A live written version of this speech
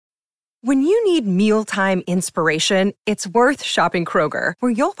When you need mealtime inspiration, it's worth shopping Kroger,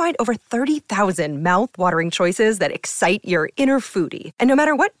 where you'll find over 30,000 mouth-watering choices that excite your inner foodie. And no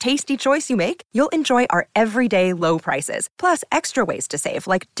matter what tasty choice you make, you'll enjoy our everyday low prices, plus extra ways to save,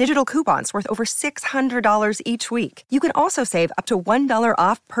 like digital coupons worth over $600 each week. You can also save up to $1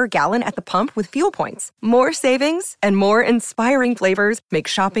 off per gallon at the pump with fuel points. More savings and more inspiring flavors make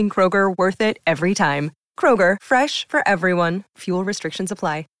shopping Kroger worth it every time. Kroger, fresh for everyone. Fuel restrictions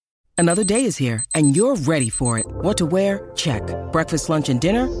apply. Another day is here, and you're ready for it. What to wear? Check. Breakfast, lunch, and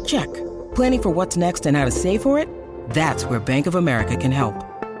dinner? Check. Planning for what's next and how to save for it? That's where Bank of America can help.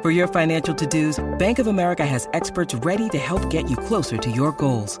 For your financial to-dos, Bank of America has experts ready to help get you closer to your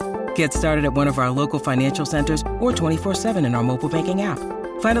goals. Get started at one of our local financial centers or 24/7 in our mobile banking app.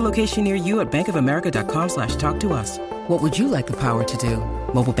 Find a location near you at bankofamerica.com/talktous. What would you like the power to do?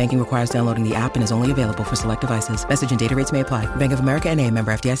 Mobile banking requires downloading the app and is only available for select devices. Message and data rates may apply. Bank of America N.A.,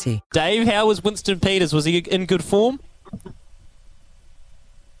 member FDIC. Dave, how was Winston Peters? Was he in good form?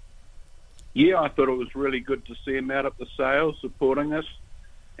 Yeah, I thought it was really good to see him out at the sale supporting us.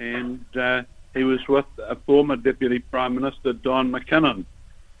 And he was with a former Deputy Prime Minister, Don McKinnon.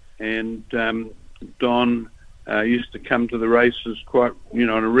 And Don used to come to the races quite, on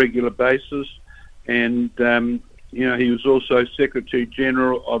a regular basis. And he was also Secretary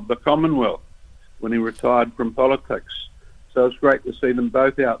General of the Commonwealth when he retired from politics. So it's great to see them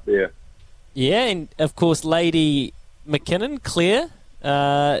both out there. Yeah, and of course, Lady McKinnon, Claire,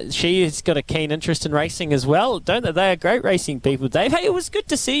 she's got a keen interest in racing as well, don't they? They are great racing people, Dave. Hey, it was good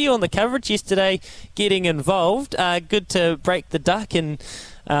to see you on the coverage yesterday, getting involved. Good to break the duck, and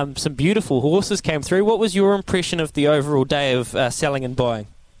some beautiful horses came through. What was your impression of the overall day of selling and buying?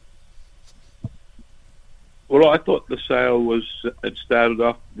 Well, I thought the sale it started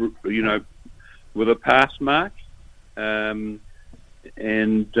off, with a pass mark. And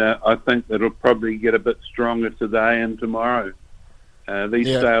I think that it'll probably get a bit stronger today and tomorrow. These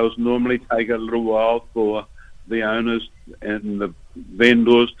sales normally take a little while for the owners and the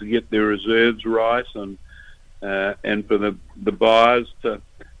vendors to get their reserves right and for the buyers to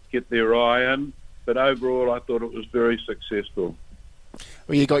get their eye in. But overall, I thought it was very successful.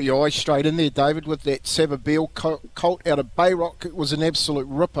 Well, you got your eyes straight in there, David, with that Savabeel colt out of Bayrock. It was an absolute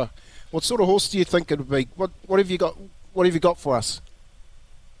ripper. What sort of horse do you think it would be? What have you got? What have you got for us?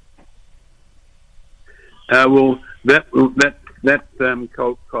 Well, that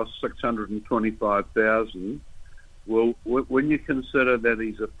colt cost $625,000. Well, when you consider that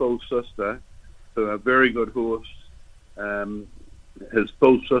he's a full sister to a very good horse, his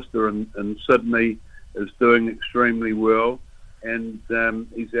full sister in Sydney is doing extremely well. And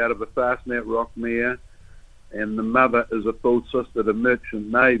he's out of a Fastnet Rock mare, and the mother is a full sister to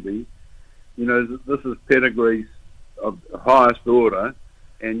Merchant Navy. This is pedigrees of the highest order,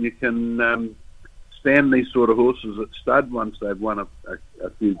 and you can stand these sort of horses at stud once they've won a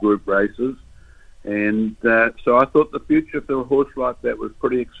few group races. And so I thought the future for a horse like that was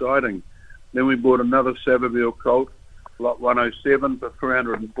pretty exciting. Then we bought another Savabeel colt, Lot 107, for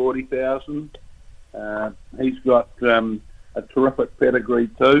 $340,000. He's got a terrific pedigree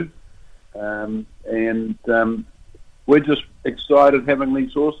too, and we're just excited having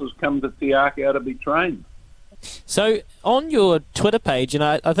these horses come to Te Akau to be trained. So on your Twitter page, and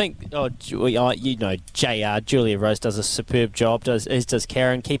I think, JR, Julia Rose does a superb job, as does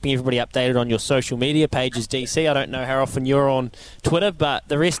Karen, keeping everybody updated on your social media pages, DC. I don't know how often you're on Twitter, but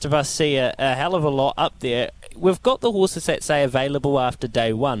the rest of us see a hell of a lot up there. We've got the horses that say available after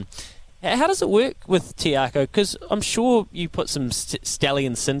day one. How does it work with Te Akau? Because I'm sure you put some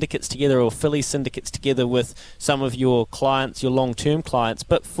stallion syndicates together or filly syndicates together with some of your clients, your long-term clients.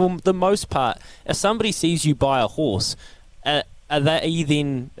 But for the most part, if somebody sees you buy a horse, are they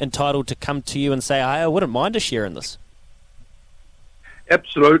then entitled to come to you and say, hey, I wouldn't mind a share in this?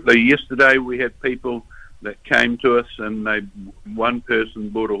 Absolutely. Yesterday we had people that came to us and one person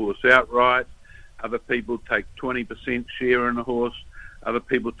bought a horse outright. Other people take 20% share in a horse. Other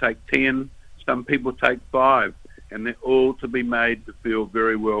people take 10, some people take 5, and they're all to be made to feel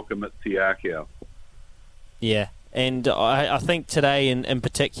very welcome at Te Akau. Yeah, and I think today in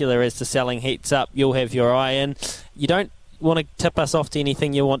particular, as the selling heats up, you'll have your eye in. You don't want to tip us off to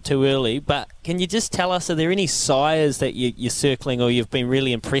anything you want too early, but can you just tell us, are there any sires that you're circling or you've been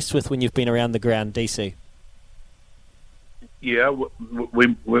really impressed with when you've been around the ground, DC? Yeah,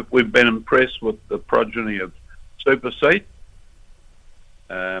 we've been impressed with the progeny of Super Seat,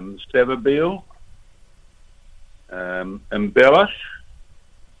 Savabeel, Embellish.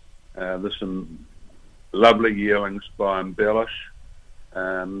 There's some lovely yearlings by Embellish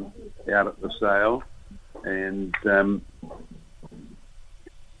out at the sale, and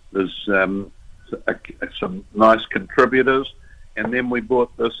there's some nice contributors. And then we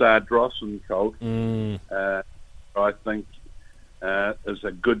bought this Ardrossan colt. I think there's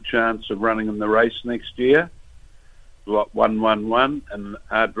a good chance of running in the race next year. Lot 111, and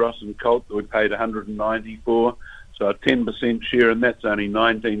Ardrossan colt that we paid 190 for. So a 10% share, and that's only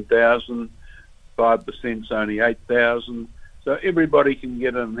 19,000. 5%'s only 8,000. So everybody can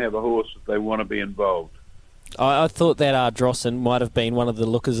get in and have a horse if they want to be involved. I thought that Ardrossan might have been one of the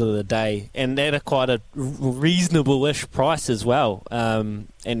lookers of the day, and at a quite a reasonable-ish price as well.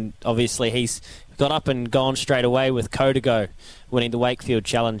 And obviously he's got up and gone straight away with Kodago winning the Wakefield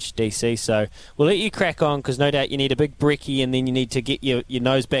Challenge, DC. So we'll let you crack on, because no doubt you need a big brekkie, and then you need to get your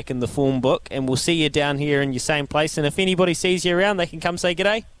nose back in the form book, and we'll see you down here in your same place. And if anybody sees you around, they can come say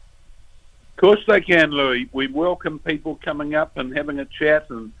g'day. Of course they can, Louis. We welcome people coming up and having a chat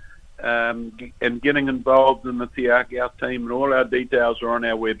and getting involved in the Te Akau team, and all our details are on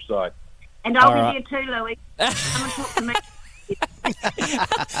our website. And I'll be there too, Louis. Come and talk to me.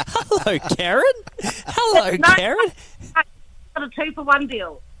 Hello, Karen. Hello, Karen. Got a 2-for-1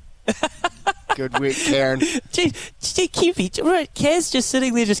 deal. Good work, Karen. Gee, Kiwi, right, Kaz just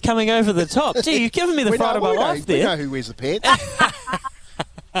sitting there just coming over the top. Gee, you've given me the fright of my life there. We know who wears the pants.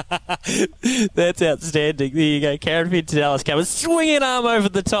 That's outstanding. There you go. Karen Fentalis coming, swinging arm over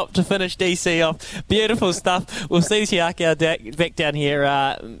the top to finish DC off. Beautiful stuff. We'll see Te Akau back down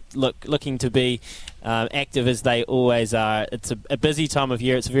here, looking to be active as they always are. It's a busy time of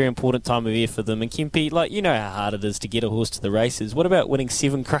year. It's a very important time of year for them. And Kempi, you know how hard it is to get a horse to the races. What about winning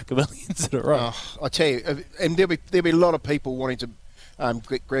 7 Cracker Millions in a row? I tell you, and there'll be a lot of people wanting to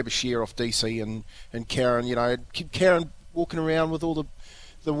grab a share off DC and Karen. You know, Karen walking around with all the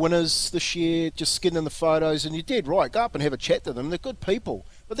winners this year, just skinning the photos, and you're dead right. Go up and have a chat to them. They're good people.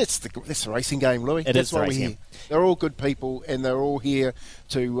 But that's the racing game, Louis. That's why we're here. They're all good people, and they're all here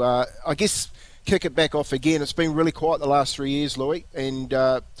to, I guess, kick it back off again. It's been really quiet the last 3 years, Louis, and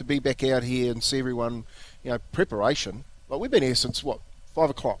to be back out here and see everyone, preparation. We've been here since, 5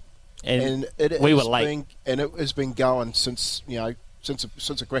 o'clock? And we were late. And it has been going since,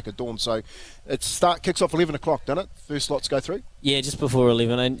 since a crack of dawn. So it kicks off 11 o'clock, doesn't it? First lots go through? Yeah, just before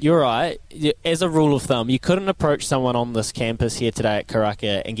 11. And you're right. As a rule of thumb, you couldn't approach someone on this campus here today at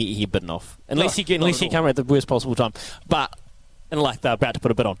Karaka and get your head bitten off. Unless you come at the worst possible time. And they're about to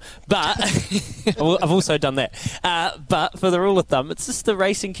put a bit on. But I've also done that. But for the rule of thumb, it's just the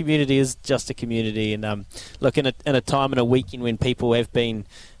racing community is just a community. And look, in a time and a weekend when people have been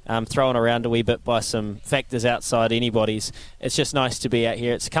thrown around a wee bit by some factors outside anybody's, it's just nice to be out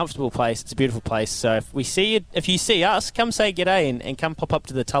here. It's a comfortable place. It's a beautiful place. So if you see us, come say g'day and come pop up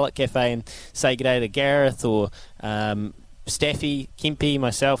to the Tulloch Cafe and say g'day to Gareth or Staffy, Kempi,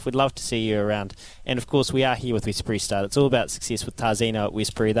 myself. We'd love to see you around. And of course, we are here with Westbury Start. It's all about success with Tarzino at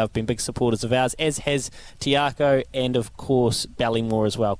Westbury. They've been big supporters of ours, as has Te Akau and of course Ballymore as well.